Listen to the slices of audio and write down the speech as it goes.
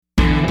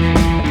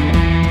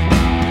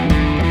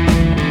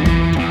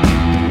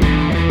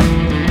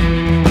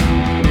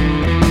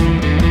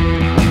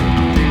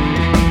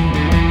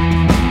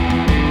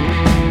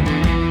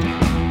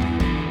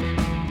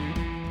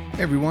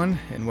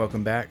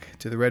welcome back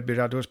to the Redbeard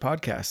Outdoors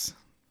Podcast.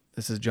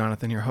 This is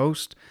Jonathan, your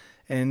host,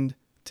 and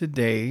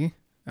today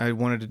I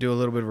wanted to do a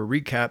little bit of a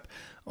recap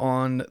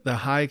on the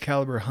high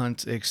caliber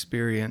hunt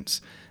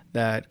experience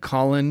that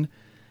Colin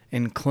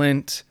and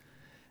Clint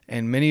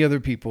and many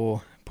other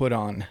people put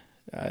on.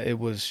 It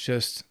was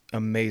just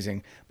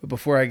amazing. But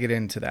before I get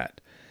into that,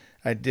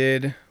 I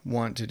did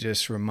want to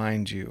just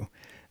remind you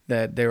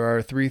that there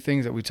are three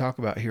things that we talk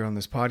about here on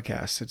this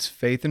podcast. It's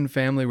faith and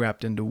family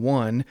wrapped into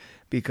one,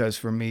 because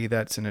for me,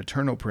 that's an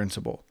eternal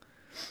principle.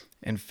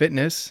 And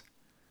fitness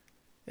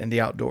and the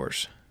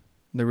outdoors.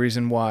 The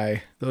reason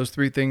why those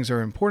three things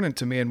are important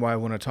to me and why I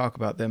want to talk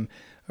about them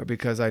are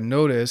because I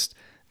noticed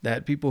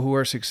that people who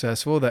are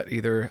successful, that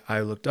either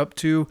I looked up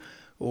to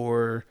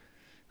or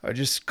I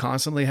just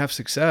constantly have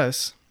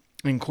success,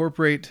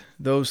 incorporate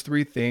those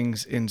three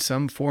things in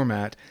some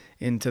format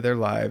into their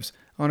lives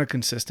on a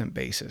consistent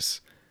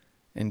basis.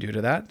 And due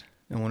to that,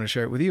 I want to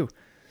share it with you.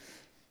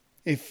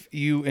 If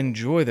you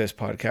enjoy this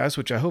podcast,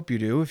 which I hope you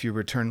do, if you're a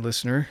return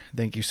listener,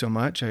 thank you so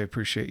much. I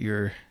appreciate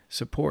your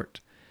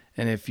support.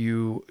 And if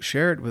you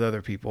share it with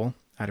other people,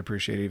 I'd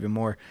appreciate it even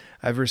more.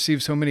 I've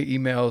received so many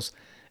emails,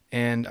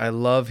 and I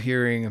love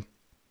hearing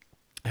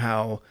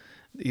how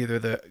either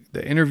the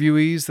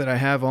interviewees that I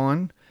have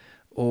on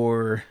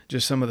or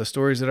just some of the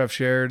stories that I've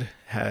shared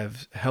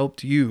have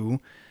helped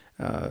you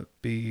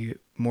be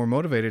more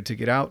motivated to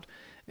get out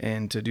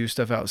and to do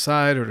stuff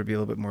outside, or to be a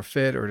little bit more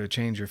fit, or to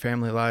change your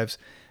family lives.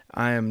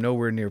 I am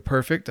nowhere near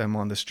perfect. I'm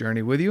on this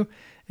journey with you,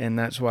 and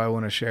that's why I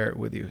want to share it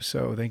with you.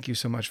 So thank you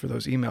so much for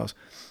those emails.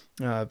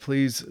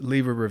 Please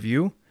leave a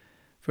review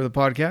for the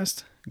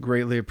podcast.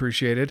 Greatly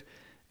appreciated.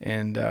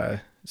 And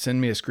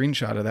send me a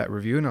screenshot of that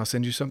review, and I'll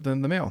send you something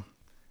in the mail.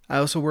 I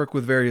also work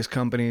with various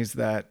companies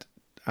that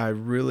I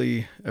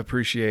really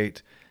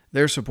appreciate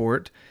their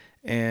support,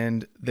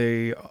 and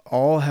they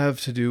all have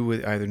to do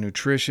with either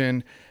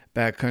nutrition,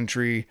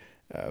 backcountry,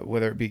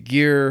 whether it be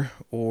gear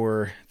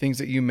or things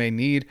that you may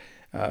need,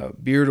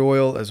 beard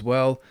oil as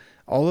well.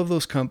 All of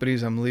those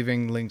companies, I'm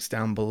leaving links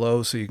down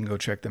below so you can go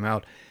check them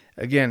out.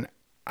 Again,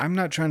 I'm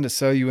not trying to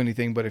sell you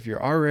anything, but if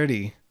you're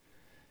already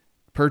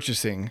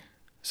purchasing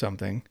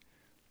something,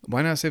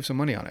 why not save some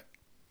money on it?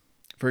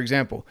 For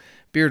example,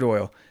 beard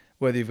oil,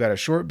 whether you've got a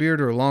short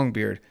beard or a long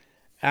beard,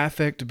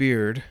 Affect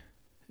Beard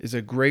is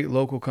a great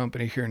local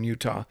company here in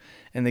Utah,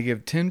 and they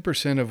give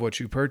 10% of what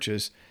you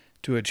purchase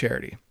to a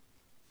charity.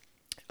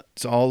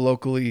 It's all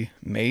locally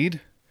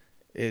made.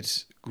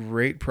 It's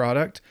great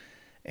product,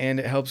 and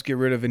it helps get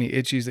rid of any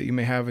itchies that you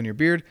may have in your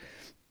beard.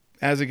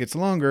 As it gets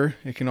longer,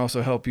 it can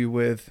also help you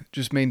with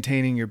just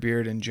maintaining your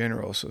beard in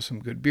general. So some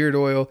good beard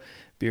oil,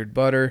 beard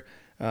butter,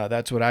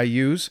 that's what I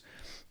use.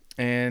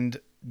 And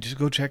just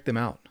go check them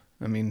out.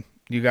 I mean,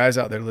 you guys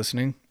out there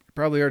listening,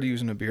 probably already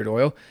using a beard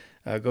oil.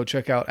 Go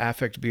check out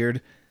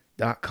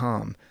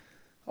affectbeard.com.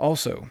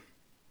 Also,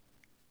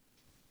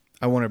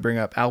 I want to bring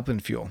up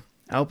Alpenfuel.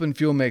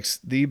 Alpenfuel makes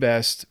the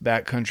best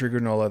backcountry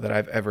granola that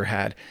I've ever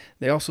had.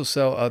 They also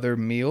sell other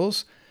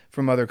meals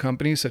from other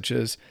companies, such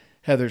as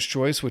Heather's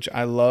Choice, which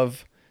I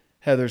love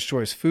Heather's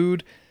Choice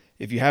food.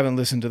 If you haven't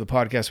listened to the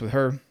podcast with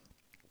her,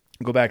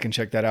 go back and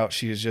check that out.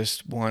 She is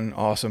just one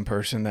awesome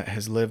person that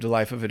has lived a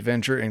life of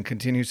adventure and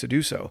continues to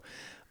do so.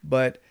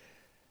 But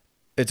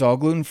it's all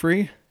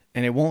gluten-free,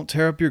 and it won't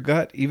tear up your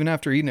gut even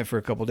after eating it for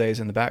a couple days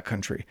in the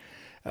backcountry.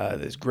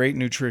 There's great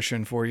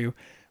nutrition for you.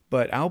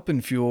 But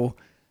Alpenfuel,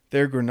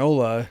 their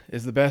granola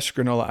is the best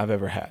granola I've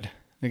ever had.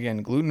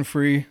 Again,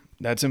 gluten-free,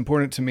 that's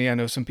important to me. I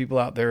know some people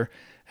out there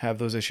have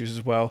those issues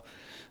as well.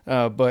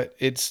 But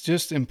it's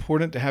just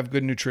important to have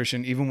good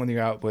nutrition even when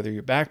you're out, whether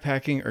you're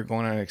backpacking or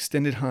going on an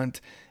extended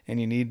hunt and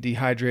you need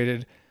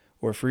dehydrated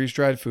or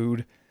freeze-dried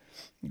food.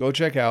 Go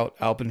check out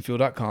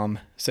alpenfuel.com,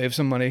 save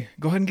some money,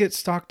 go ahead and get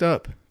stocked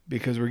up,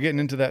 because we're getting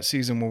into that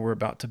season where we're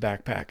about to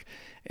backpack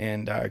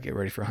and get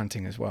ready for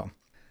hunting as well.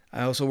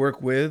 I also work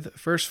with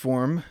First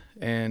Form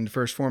and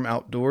First Form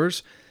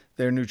Outdoors.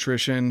 Their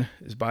nutrition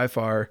is by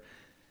far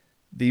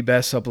the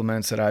best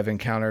supplements that I've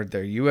encountered.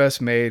 They're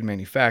U.S. made,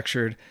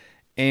 manufactured,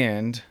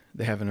 and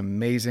they have an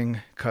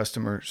amazing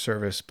customer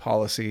service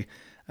policy.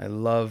 I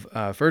love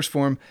First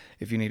Form.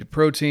 If you need a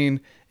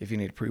protein, if you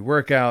need a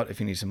pre-workout,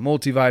 if you need some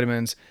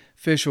multivitamins,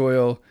 fish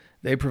oil,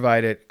 they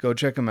provide it. Go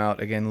check them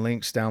out. Again,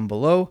 links down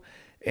below.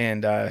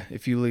 And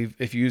if you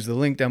use the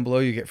link down below,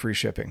 you get free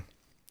shipping.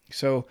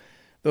 So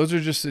those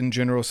are just in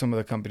general some of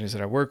the companies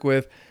that I work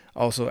with.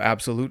 Also,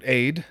 Absolute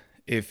Aid.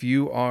 If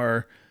you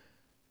are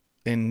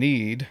in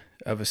need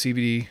of a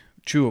CBD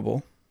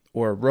chewable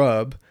or a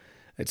rub,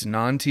 it's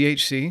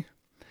non-THC,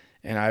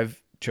 and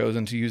I've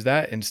chosen to use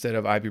that instead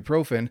of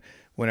ibuprofen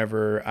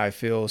whenever I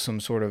feel some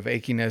sort of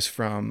achiness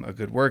from a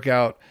good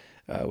workout,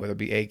 whether it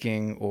be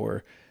aching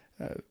or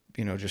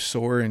just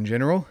sore in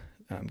general.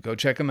 Go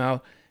check them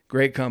out.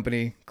 Great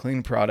company,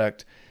 clean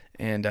product,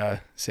 and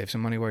save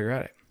some money while you're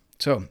at it.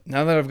 So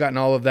now that I've gotten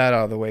all of that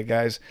out of the way,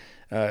 guys,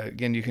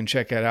 again, you can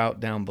check it out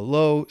down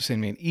below. Send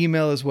me an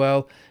email as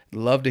well.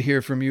 Love to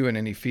hear from you and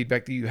any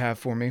feedback that you have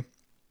for me.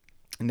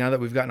 And now that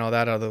we've gotten all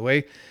that out of the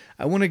way,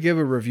 I want to give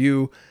a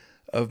review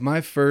of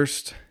my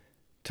first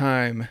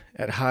time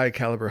at High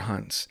Caliber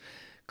Hunts,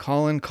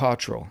 Colin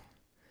Cottrell.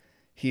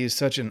 He is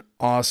such an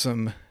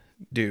awesome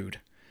dude.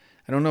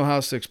 I don't know how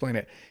else to explain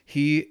it.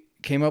 He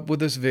came up with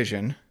this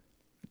vision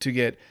to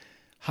get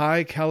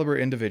high caliber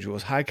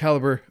individuals, high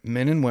caliber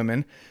men and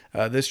women.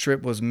 This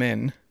trip was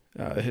men.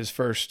 His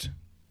first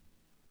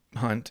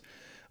hunt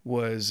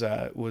was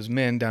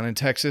men down in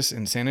Texas,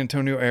 in San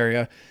Antonio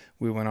area.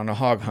 We went on a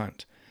hog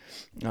hunt.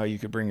 You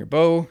could bring your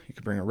bow, you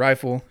could bring a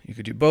rifle, you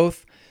could do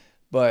both,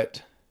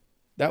 but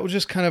that was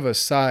just kind of a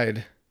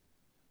side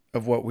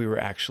of what we were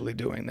actually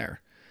doing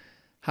there.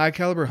 High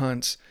caliber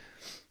hunts.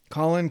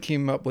 Colin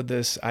came up with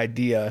this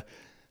idea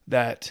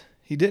that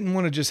he didn't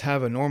want to just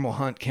have a normal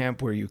hunt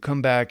camp where you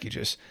come back, you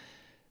just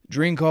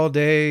drink all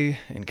day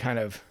and kind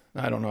of,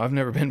 I don't know, I've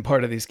never been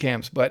part of these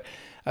camps, but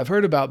I've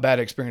heard about bad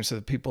experiences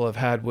that people have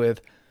had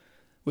with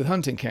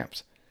hunting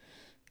camps.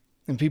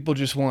 And people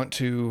just want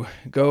to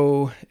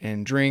go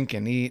and drink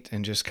and eat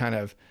and just kind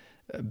of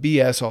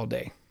BS all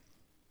day.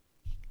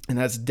 And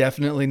that's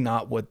definitely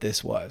not what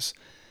this was.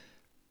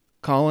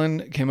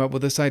 Colin came up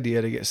with this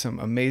idea to get some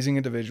amazing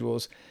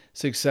individuals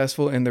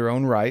successful in their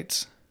own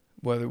rights,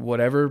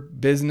 whatever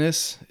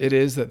business it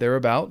is that they're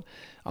about,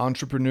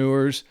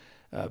 entrepreneurs,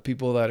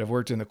 people that have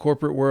worked in the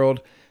corporate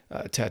world,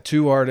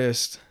 tattoo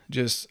artists,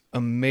 just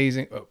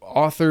amazing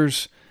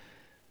authors,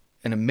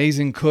 an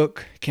amazing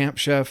cook, camp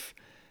chef.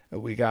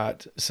 We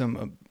got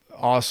some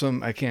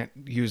awesome, I can't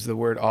use the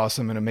word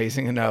awesome and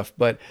amazing enough,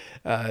 but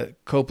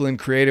Copeland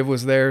Creative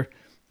was there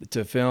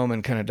to film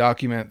and kind of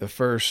document the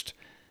first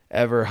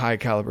ever high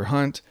caliber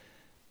hunt.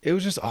 It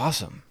was just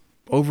awesome.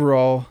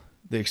 Overall,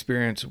 the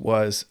experience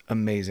was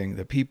amazing.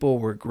 The people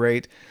were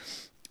great,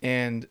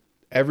 and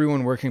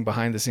everyone working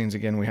behind the scenes.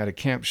 Again, we had a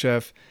camp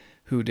chef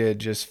who did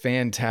just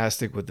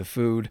fantastic with the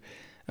food.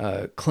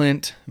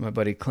 Clint, my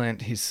buddy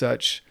Clint, he's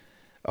such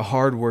a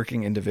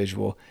hardworking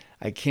individual.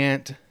 I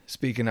can't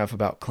speak enough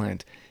about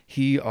Clint.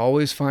 He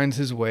always finds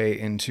his way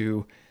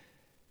into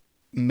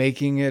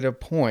making it a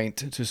point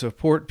to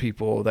support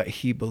people that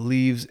he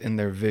believes in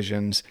their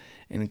visions,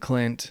 and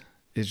Clint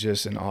is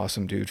just an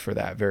awesome dude for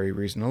that very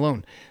reason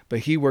alone. But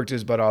he worked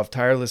his butt off,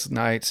 tireless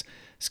nights,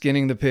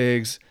 skinning the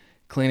pigs,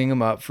 cleaning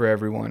them up for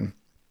everyone,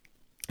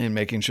 and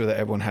making sure that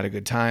everyone had a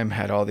good time,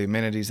 had all the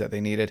amenities that they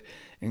needed.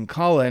 And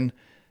Colin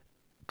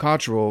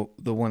Cottrell,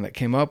 the one that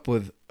came up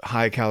with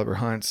high caliber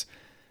hunts,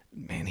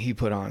 man, he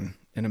put on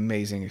an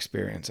amazing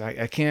experience.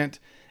 I can't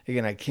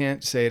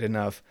say it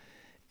enough.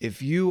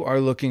 If you are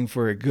looking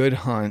for a good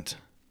hunt,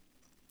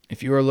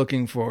 if you are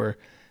looking for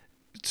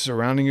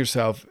surrounding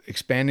yourself,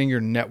 expanding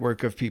your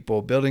network of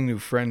people, building new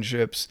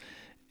friendships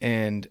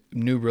and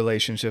new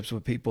relationships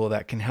with people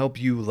that can help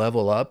you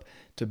level up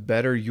to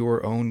better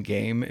your own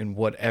game in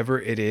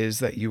whatever it is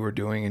that you are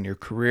doing in your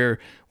career,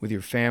 with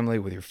your family,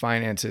 with your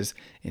finances,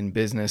 in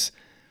business,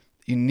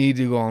 you need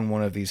to go on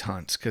one of these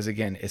hunts. Because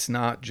again, it's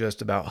not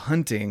just about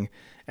hunting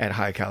at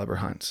high caliber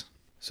hunts.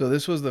 So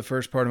this was the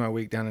first part of my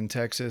week down in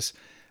Texas.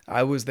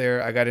 I was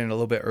there. I got in a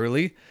little bit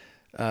early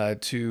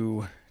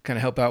to kind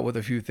of help out with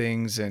a few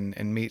things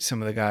and meet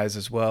some of the guys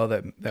as well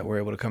that were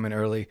able to come in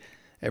early.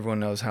 Everyone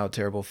knows how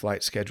terrible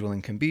flight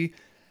scheduling can be,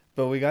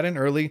 but we got in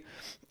early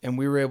and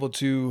we were able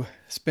to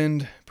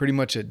spend pretty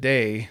much a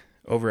day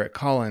over at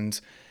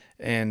Collins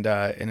and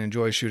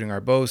enjoy shooting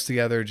our bows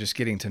together, just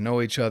getting to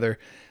know each other.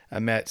 I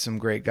met some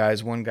great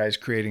guys. One guy's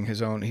creating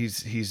his own,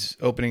 he's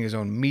opening his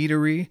own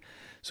meadery.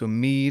 So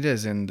mead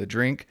as in the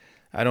drink.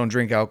 I don't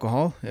drink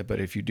alcohol, but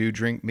if you do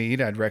drink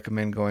mead, I'd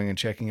recommend going and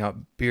checking out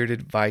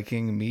Bearded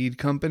Viking Mead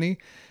Company.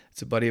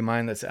 It's a buddy of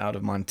mine that's out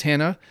of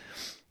Montana.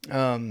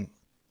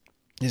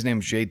 His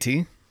name's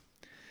JT.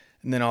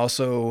 And then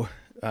also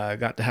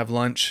got to have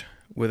lunch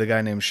with a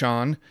guy named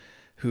Sean,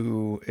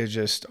 who is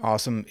just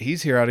awesome.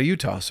 He's here out of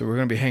Utah, so we're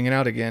going to be hanging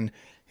out again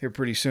here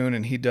pretty soon.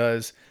 And he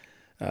does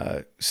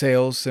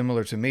sales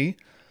similar to me.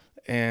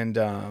 And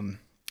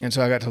so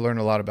I got to learn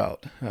a lot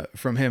about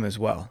from him as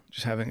well.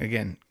 Just having,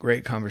 again,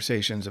 great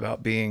conversations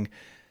about being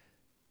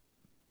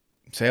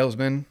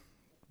salesmen,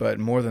 but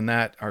more than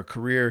that, our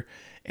career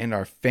and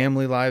our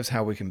family lives,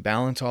 how we can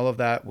balance all of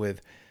that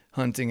with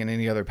hunting and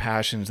any other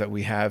passions that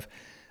we have.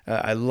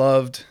 I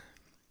loved,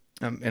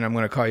 and I'm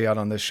going to call you out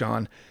on this,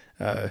 Sean.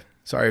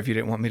 Sorry if you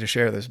didn't want me to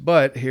share this,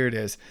 but here it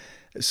is.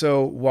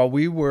 So while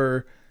we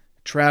were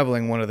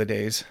traveling one of the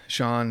days,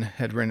 Sean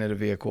had rented a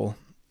vehicle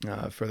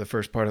for the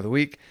first part of the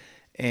week,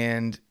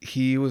 and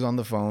he was on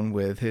the phone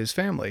with his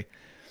family.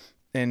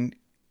 And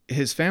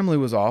his family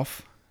was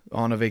off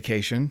on a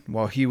vacation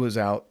while he was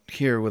out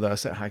here with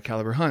us at High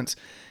Caliber Hunts.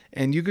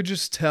 And you could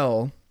just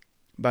tell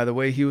by the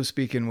way he was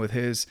speaking with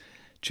his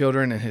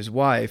children and his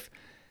wife,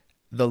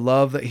 the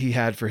love that he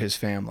had for his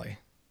family.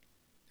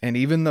 And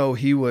even though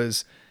he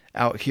was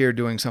out here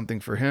doing something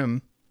for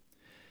him,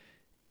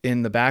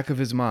 in the back of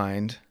his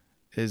mind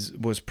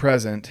was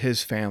present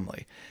his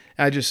family.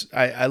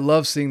 I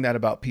love seeing that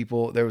about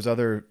people. There was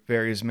other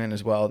various men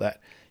as well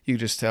that you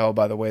just tell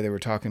by the way they were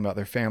talking about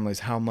their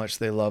families, how much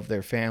they love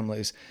their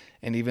families.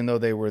 And even though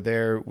they were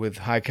there with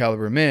high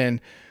caliber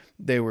men,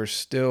 they were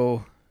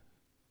still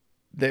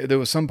there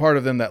was some part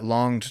of them that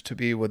longed to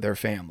be with their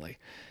family,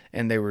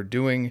 and they were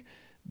doing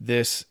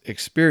this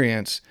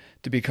experience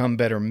to become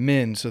better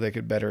men so they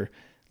could better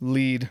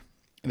lead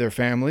their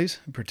families,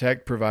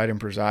 protect, provide, and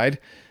preside.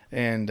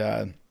 And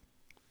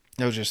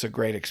it was just a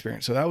great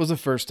experience. So that was the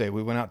first day.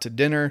 We went out to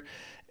dinner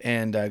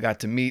and got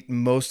to meet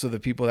most of the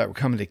people that were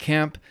coming to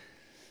camp.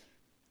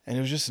 And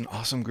it was just an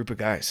awesome group of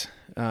guys.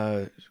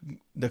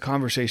 The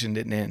conversation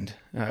didn't end.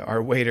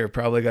 Our waiter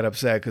probably got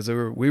upset because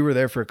we were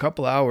there for a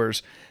couple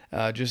hours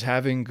just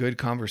having good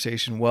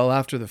conversation well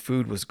after the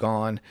food was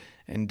gone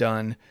and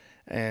done.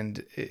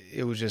 And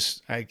it was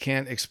just, I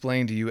can't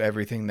explain to you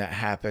everything that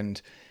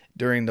happened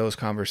during those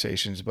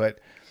conversations, but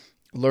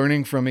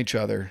learning from each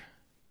other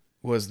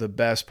was the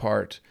best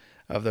part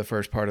of the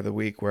first part of the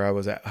week where I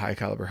was at High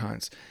Caliber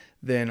Hunts.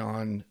 Then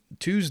on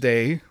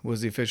Tuesday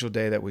was the official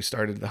day that we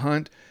started the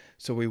hunt.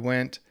 So we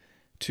went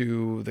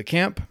to the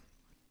camp,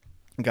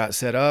 got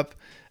set up,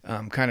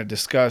 kind of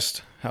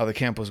discussed how the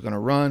camp was going to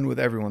run with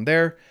everyone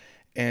there,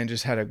 and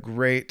just had a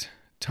great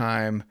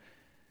time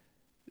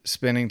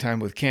spending time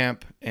with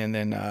camp. And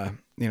then,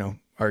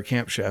 our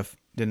camp chef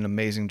did an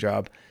amazing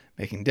job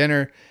making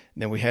dinner.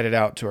 And then we headed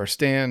out to our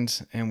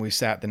stands and we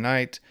sat the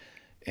night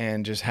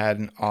and just had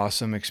an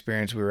awesome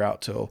experience. We were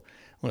out till,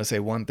 I want to say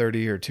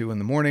 1:30 or 2 in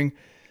the morning,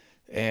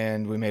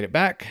 and we made it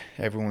back.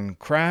 Everyone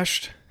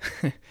crashed.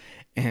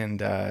 And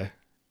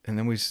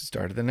then we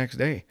started the next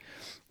day.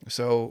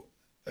 So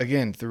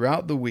again,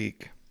 throughout the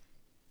week,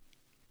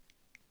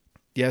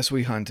 yes,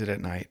 we hunted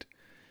at night,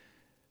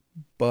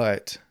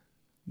 but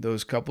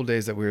those couple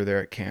days that we were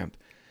there at camp,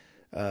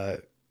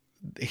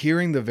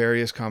 hearing the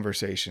various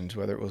conversations,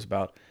 whether it was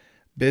about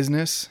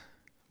business,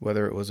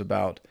 whether it was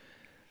about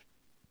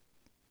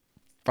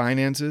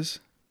finances,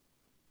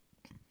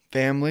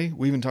 family,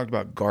 we even talked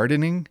about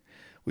gardening.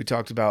 We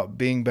talked about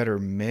being better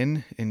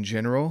men in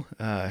general,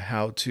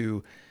 how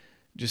to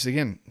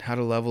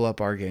level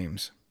up our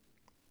games,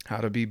 how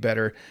to be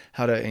better,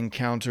 how to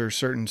encounter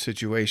certain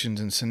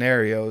situations and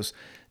scenarios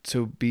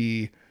to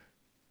be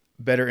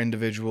better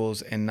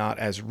individuals and not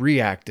as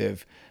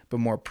reactive, but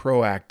more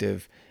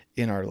proactive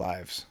in our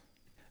lives.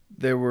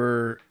 There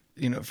were,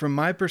 from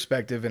my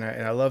perspective, and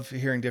I love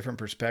hearing different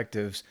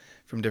perspectives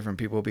from different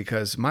people,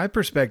 because my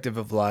perspective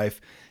of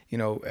life,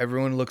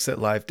 everyone looks at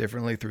life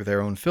differently through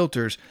their own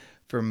filters.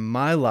 For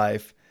my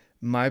life,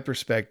 my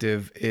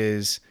perspective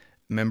is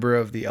member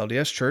of the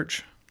LDS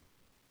Church,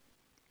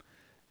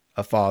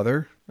 a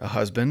father, a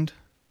husband,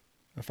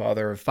 a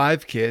father of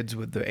 5 kids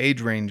with the age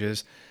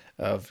ranges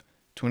of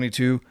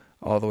 22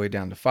 all the way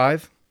down to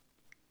 5.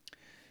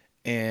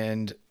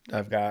 And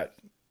I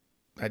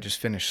just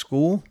finished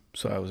school,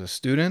 so I was a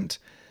student.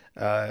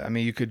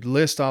 You could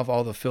list off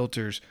all the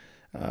filters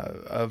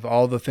of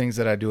all the things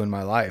that I do in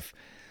my life.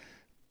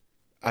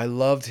 I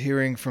loved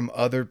hearing from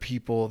other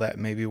people that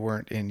maybe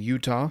weren't in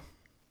Utah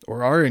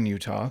or are in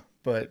Utah,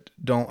 but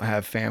don't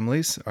have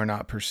families, are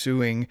not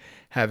pursuing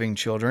having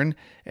children,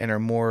 and are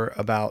more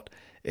about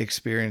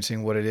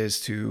experiencing what it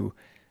is to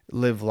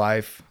live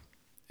life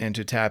and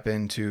to tap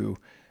into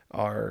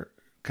our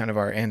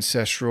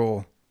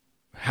ancestral,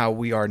 how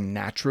we are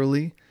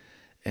naturally,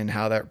 and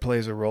how that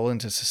plays a role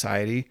into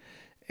society.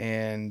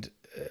 And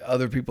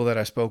other people that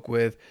I spoke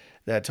with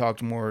that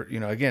talked more,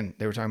 again,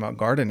 they were talking about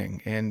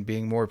gardening and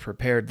being more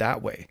prepared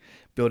that way,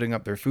 building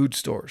up their food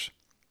stores.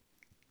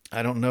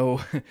 I don't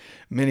know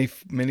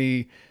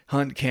many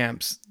hunt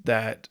camps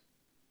that,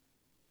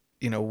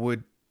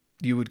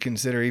 you would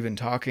consider even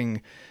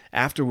talking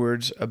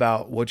afterwards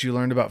about what you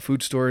learned about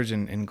food storage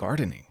and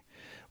gardening.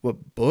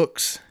 What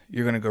books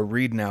you're going to go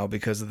read now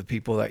because of the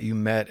people that you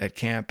met at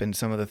camp and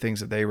some of the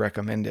things that they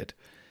recommended.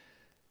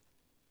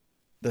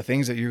 The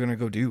things that you're going to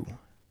go do,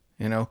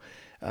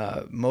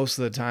 most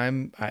of the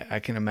time I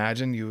can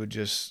imagine you would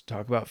just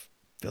talk about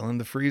filling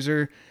the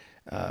freezer.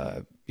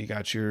 You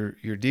got your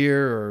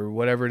deer or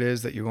whatever it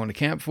is that you're going to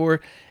camp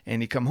for,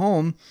 and you come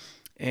home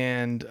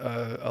and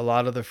a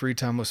lot of the free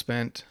time was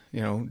spent,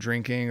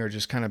 drinking or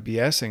just kind of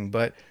BSing.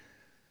 But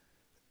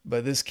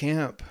this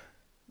camp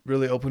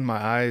really opened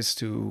my eyes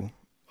to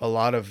a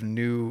lot of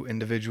new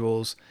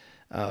individuals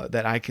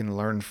that I can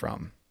learn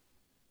from.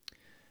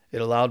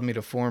 It allowed me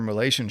to form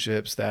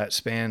relationships that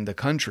span the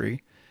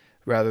country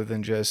rather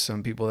than just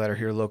some people that are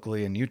here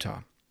locally in Utah.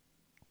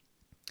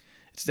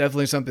 It's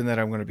definitely something that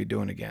I'm going to be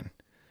doing again.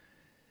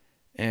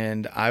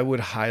 And I would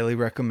highly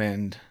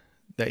recommend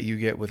that you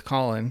get with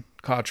Colin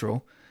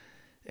Cottrell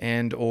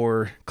and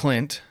or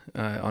Clint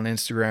on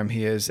Instagram.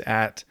 He is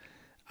at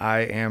I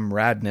Am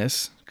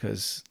Radness,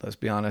 because let's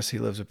be honest, he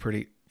lives a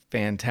pretty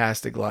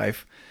fantastic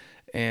life,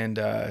 and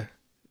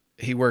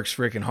he works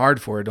freaking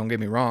hard for it. Don't get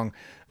me wrong,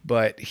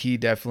 but he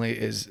definitely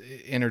is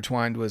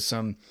intertwined with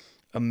some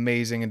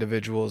amazing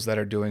individuals that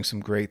are doing some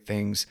great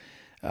things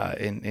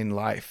in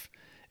life.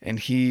 And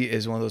he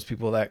is one of those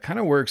people that kind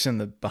of works in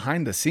the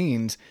behind the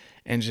scenes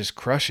and just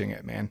crushing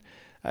it, man.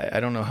 I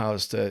don't know how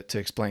else to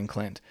explain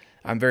Clint.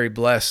 I'm very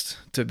blessed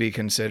to be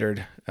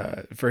considered,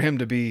 for him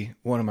to be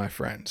one of my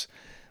friends.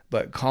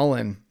 But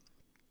Colin,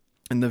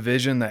 and the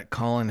vision that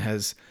Colin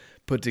has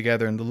put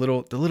together, and the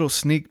little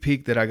sneak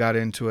peek that I got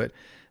into it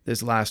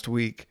this last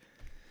week,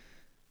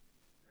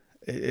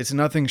 it's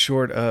nothing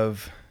short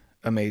of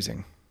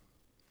amazing.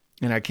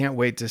 And I can't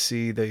wait to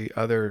see the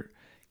other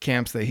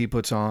camps that he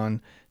puts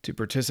on, to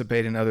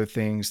participate in other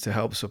things, to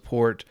help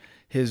support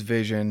his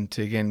vision,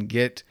 to again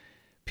get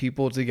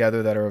people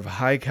together that are of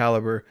high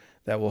caliber,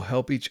 that will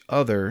help each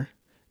other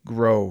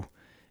grow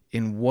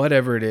in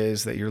whatever it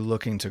is that you're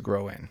looking to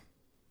grow in.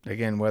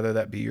 Again, whether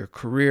that be your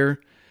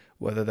career,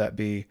 whether that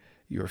be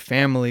your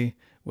family,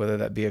 whether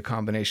that be a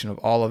combination of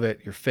all of it,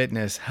 your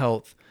fitness,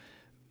 health,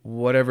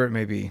 whatever it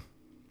may be.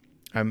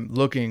 I'm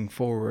looking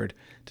forward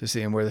to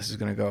seeing where this is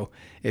going to go.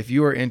 If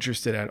you are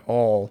interested at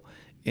all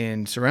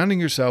in surrounding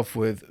yourself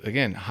with,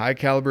 again, high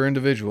caliber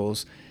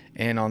individuals,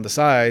 and on the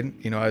side,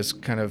 as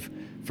kind of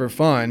for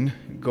fun,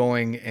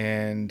 going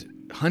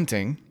and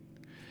hunting,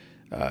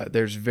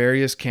 there's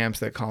various camps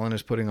that Colin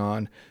is putting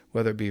on,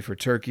 whether it be for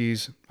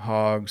turkeys,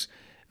 hogs.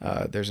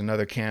 There's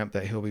another camp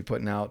that he'll be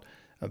putting out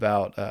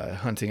about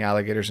hunting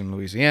alligators in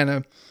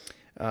Louisiana.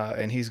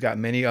 And he's got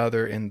many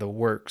other in the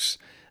works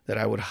that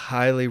I would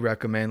highly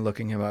recommend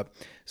looking him up.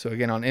 So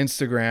again, on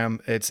Instagram,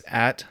 it's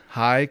at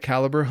High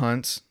Caliber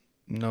Hunts,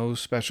 no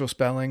special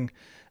spelling,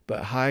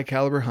 but High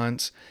Caliber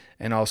Hunts,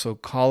 and also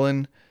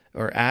Colin,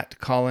 or at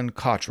Colin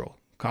Cottrell.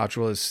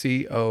 Cottrell is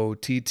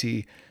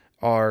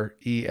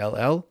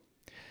Cottrell.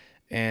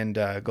 And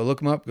go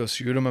look him up, go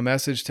shoot him a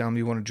message, tell him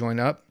you want to join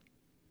up.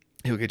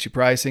 He'll get you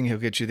pricing, he'll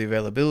get you the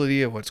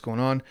availability of what's going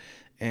on.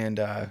 And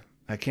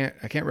I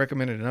can't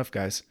recommend it enough,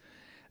 guys.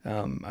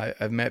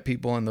 I've met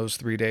people in those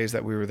 3 days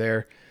that we were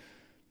there,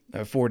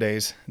 4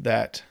 days,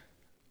 that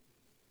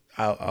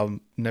I'll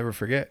never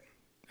forget.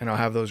 And I'll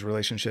have those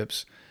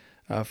relationships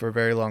for a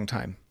very long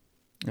time.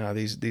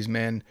 These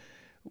men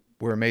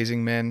were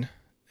amazing men.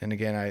 And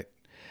again,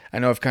 I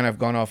know I've kind of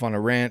gone off on a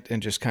rant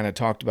and just kind of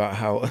talked about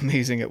how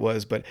amazing it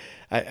was, but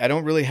I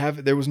don't really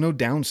there was no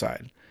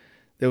downside.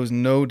 There was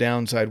no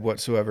downside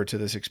whatsoever to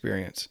this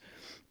experience.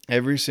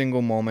 Every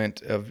single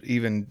moment of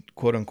even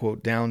quote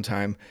unquote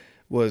downtime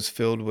was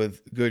filled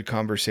with good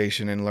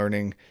conversation and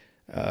learning,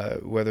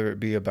 whether it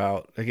be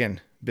about, again,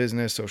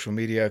 business, social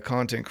media,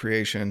 content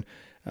creation.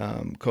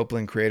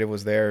 Copeland Creative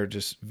was there,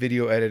 just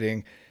video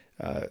editing,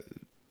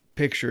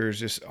 pictures,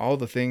 just all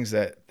the things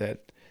that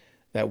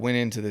went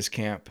into this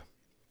camp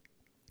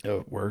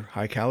were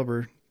high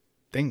caliber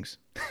things.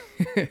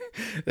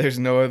 There's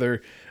no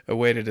other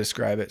way to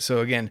describe it. So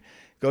again,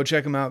 go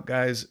check them out,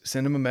 guys.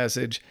 Send them a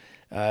message.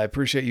 I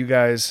appreciate you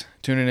guys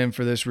tuning in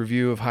for this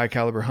review of High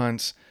Caliber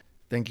Hunts.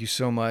 Thank you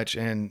so much,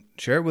 and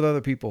share it with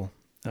other people.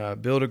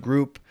 Build a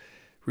group,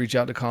 reach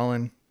out to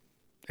Colin,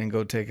 and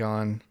go take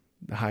on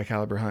the High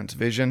Caliber Hunts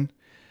vision.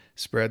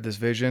 Spread this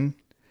vision,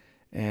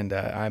 and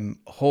I'm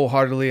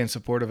wholeheartedly in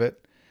support of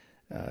it.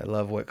 I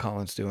love what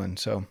Colin's doing.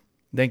 So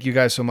thank you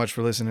guys so much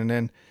for listening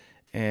in.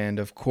 And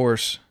of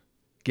course,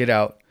 get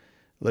out,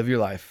 live your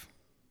life,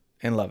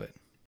 and love it.